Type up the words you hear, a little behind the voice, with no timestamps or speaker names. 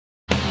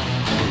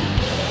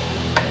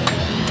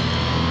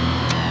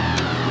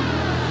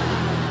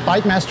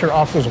BikeMaster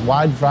offers a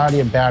wide variety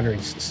of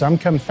batteries. Some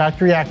come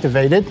factory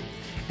activated,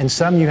 and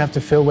some you have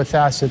to fill with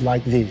acid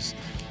like these.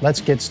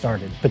 Let's get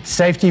started. But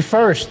safety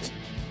first.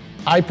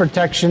 Eye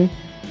protection,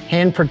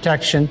 hand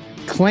protection,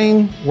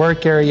 clean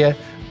work area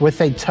with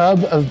a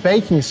tub of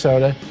baking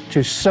soda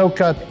to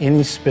soak up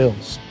any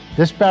spills.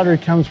 This battery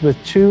comes with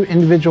 2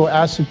 individual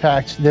acid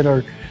packs that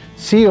are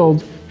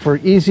sealed for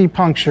easy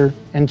puncture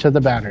into the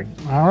battery.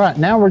 All right,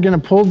 now we're gonna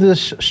pull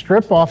this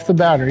strip off the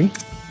battery.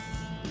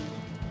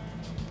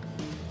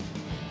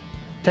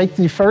 Take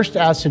the first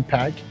acid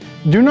pack.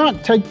 Do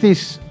not take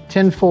these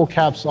tin full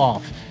caps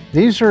off.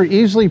 These are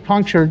easily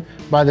punctured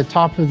by the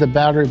top of the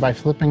battery by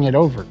flipping it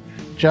over,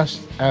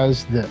 just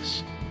as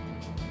this.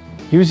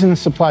 Using the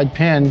supplied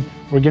pin,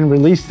 we're going to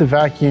release the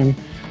vacuum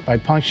by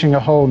puncturing a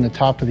hole in the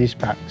top of these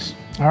packs.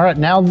 All right,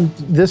 now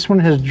this one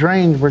has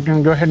drained, we're going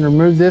to go ahead and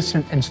remove this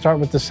and start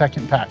with the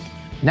second pack.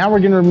 Now we're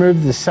going to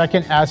remove the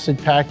second acid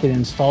pack and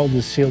install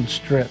the sealed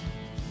strip.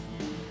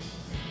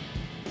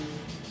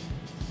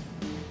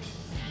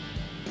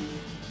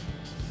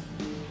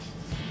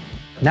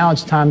 Now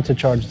it's time to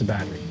charge the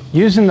battery.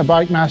 Using the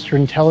BikeMaster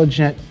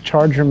Intelligent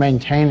Charger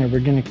Maintainer, we're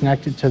going to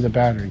connect it to the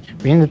battery.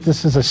 Being that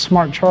this is a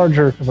smart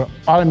charger, it will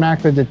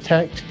automatically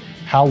detect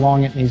how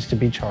long it needs to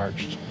be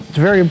charged. It's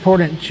very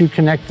important to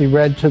connect the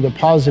red to the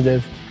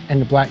positive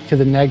and the black to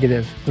the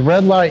negative. The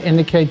red light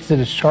indicates that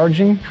it's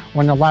charging.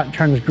 When the light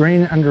turns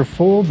green under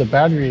full, the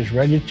battery is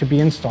ready to be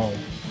installed.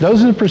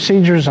 Those are the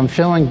procedures on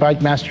filling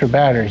BikeMaster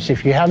batteries.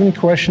 If you have any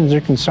questions or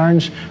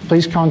concerns,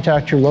 please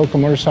contact your local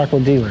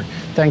motorcycle dealer.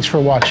 Thanks for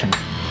watching.